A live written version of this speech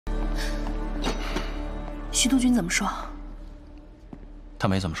徐督军怎么说？他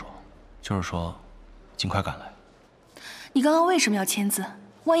没怎么说，就是说尽快赶来。你刚刚为什么要签字？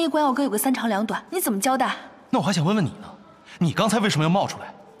万一关耀哥有个三长两短，你怎么交代？那我还想问问你呢，你刚才为什么要冒出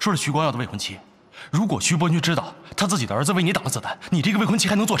来说是徐光耀的未婚妻？如果徐伯爵知道他自己的儿子为你挡了子弹，你这个未婚妻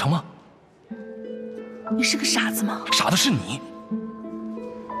还能做成吗？你是个傻子吗？傻的是你。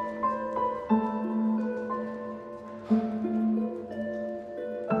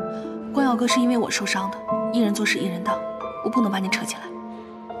关耀哥是因为我受伤的，一人做事一人当，我不能把你扯进来。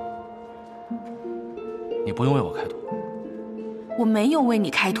你不用为我开脱。我没有为你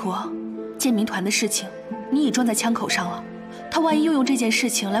开脱，建民团的事情你已撞在枪口上了，他万一又用这件事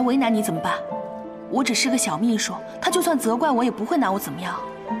情来为难你怎么办？我只是个小秘书，他就算责怪我也不会拿我怎么样。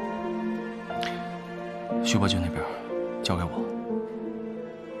徐伯爵那边交给我，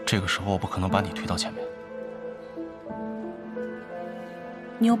这个时候我不可能把你推到前面。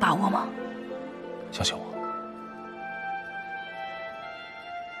你有把握吗？相信我。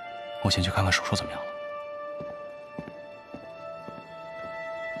我先去看看手术怎么样了。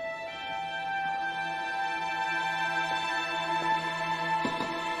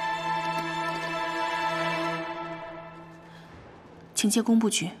请接工部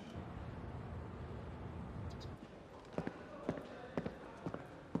局。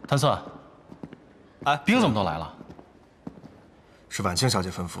谭四，哎，兵怎么都来了？是婉清小姐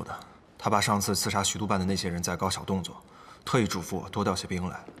吩咐的。她把上次刺杀徐督办的那些人在搞小动作，特意嘱咐我多调些兵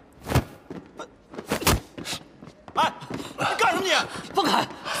来。哎，你干什么你？放开！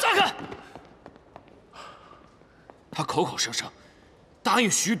撒开！他口口声声答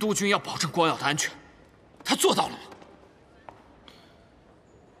应徐督军要保证光耀的安全，他做到了吗？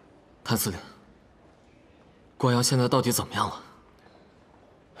谭司令，光耀现在到底怎么样了？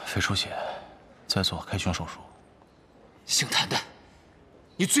肺出血，在做开胸手术。姓谭的，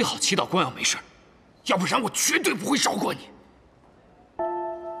你最好祈祷光耀没事，要不然我绝对不会饶过你。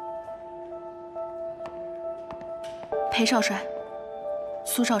裴少帅，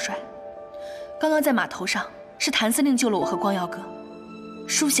苏少帅，刚刚在码头上是谭司令救了我和光耀哥，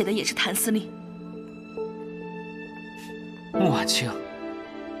书写的也是谭司令。穆婉清，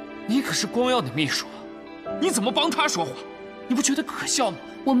你可是光耀的秘书啊，你怎么帮他说话？你不觉得可笑吗？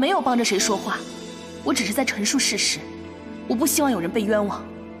我没有帮着谁说话，我只是在陈述事实。我不希望有人被冤枉。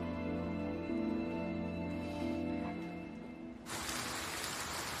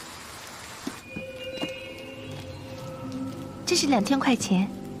这是2000块钱，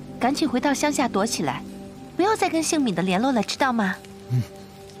赶紧回到乡下躲起来，不要再跟姓闵的联络了，知道吗？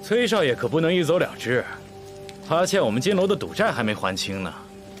崔少爷可不能一走了之，他欠我们金楼的赌债还没还清呢。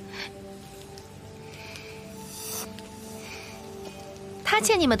他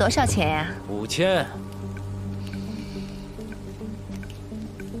欠你们多少钱呀5000。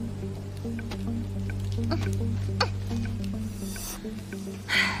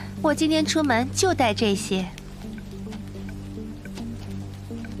我今天出门就带这些。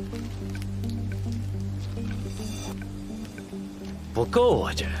不够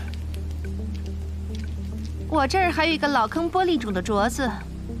啊，这。我这儿还有一个老坑玻璃种的镯子，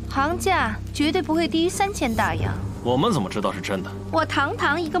行价绝对不会低于3000大洋。我们怎么知道是真的？我堂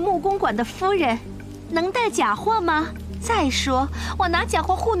堂一个木公馆的夫人，能带假货吗？再说，我拿假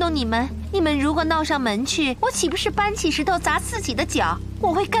货糊弄你们，你们如果闹上门去，我岂不是搬起石头砸自己的脚？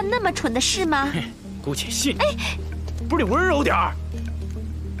我会干那么蠢的事吗？姑且信。哎，不是你温柔点儿。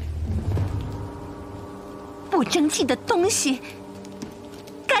不争气的东西，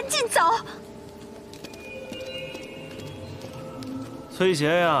赶紧走！崔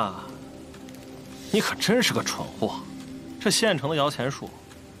协呀，你可真是个蠢货！这现成的摇钱树，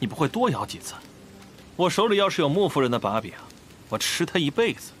你不会多摇几次？我手里要是有穆夫人的把柄，我吃她一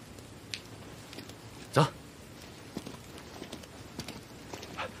辈子。走。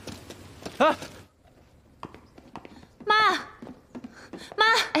啊！妈，妈，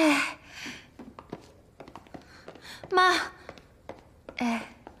哎，妈，哎，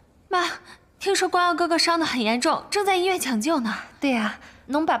妈，听说光耀哥哥伤得很严重，正在医院抢救呢。对呀，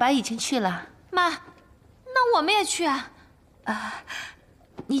农爸爸已经去了。妈，那我们也去啊。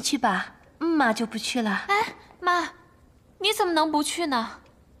你去吧，妈就不去了。哎，妈，你怎么能不去呢？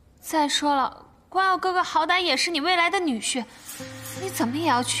再说了，光耀哥哥好歹也是你未来的女婿，你怎么也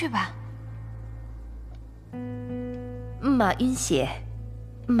要去吧。妈晕血，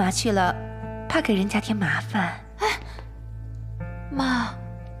妈去了，怕给人家添麻烦。哎，妈，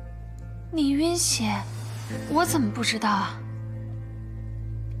你晕血，我怎么不知道啊？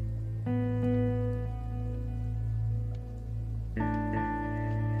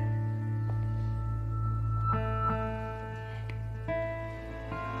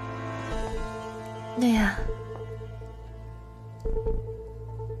对呀。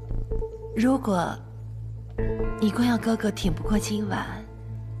如果你光耀哥哥挺不过今晚，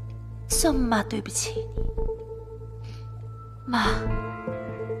算妈对不起你。妈，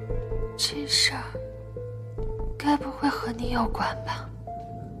这事儿该不会和你有关吧？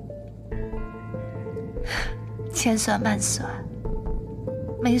千算万算，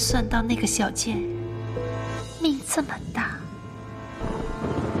没算到那个小贱人命这么大。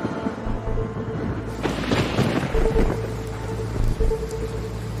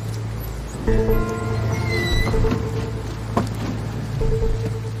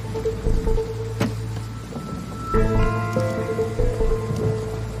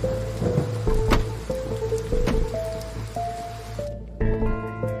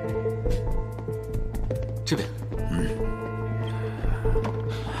这边，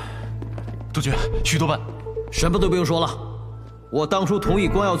督军，许多办，什么都不用说了。我当初同意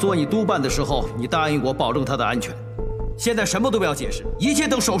光耀做你督办的时候，你答应我保证他的安全。现在什么都不要解释，一切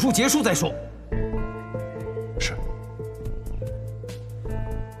等手术结束再说。是。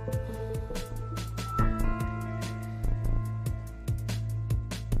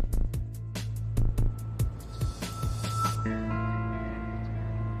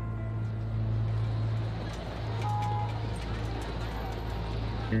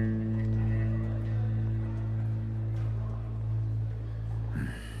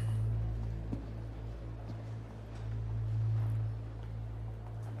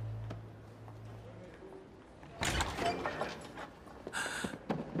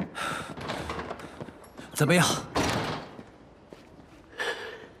怎么样？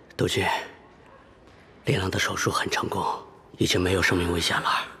督军，连郎的手术很成功，已经没有生命危险了。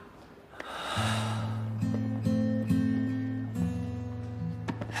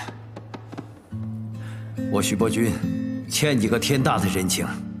我徐伯钧欠你个天大的人情。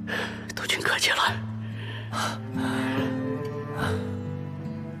督军客气了。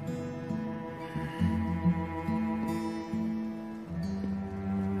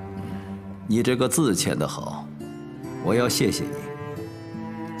你这个字签得好，我要谢谢你。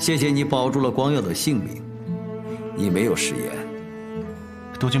谢谢你保住了光耀的性命，你没有食言。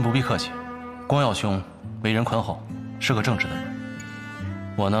督军不必客气，光耀兄为人宽厚，是个正直的人。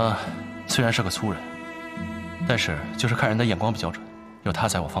我呢，虽然是个粗人，但是就是看人的眼光比较准，有他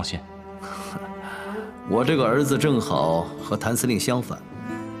在我放心。我这个儿子正好和谭司令相反，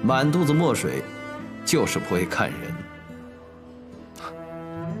满肚子墨水，就是不会看人。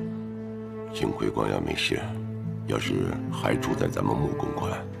幸亏光耀没事，要是还住在咱们木公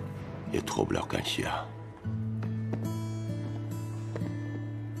馆，也脱不了干系啊。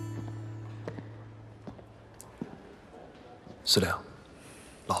司令，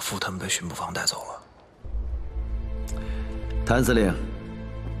老傅他们被巡捕房带走了。谭司令，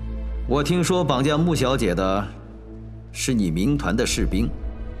我听说绑架穆小姐的是你民团的士兵，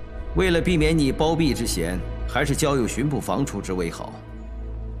为了避免你包庇之嫌，还是交由巡捕房处置为好。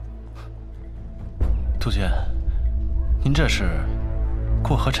督军，您这是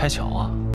过河拆桥啊？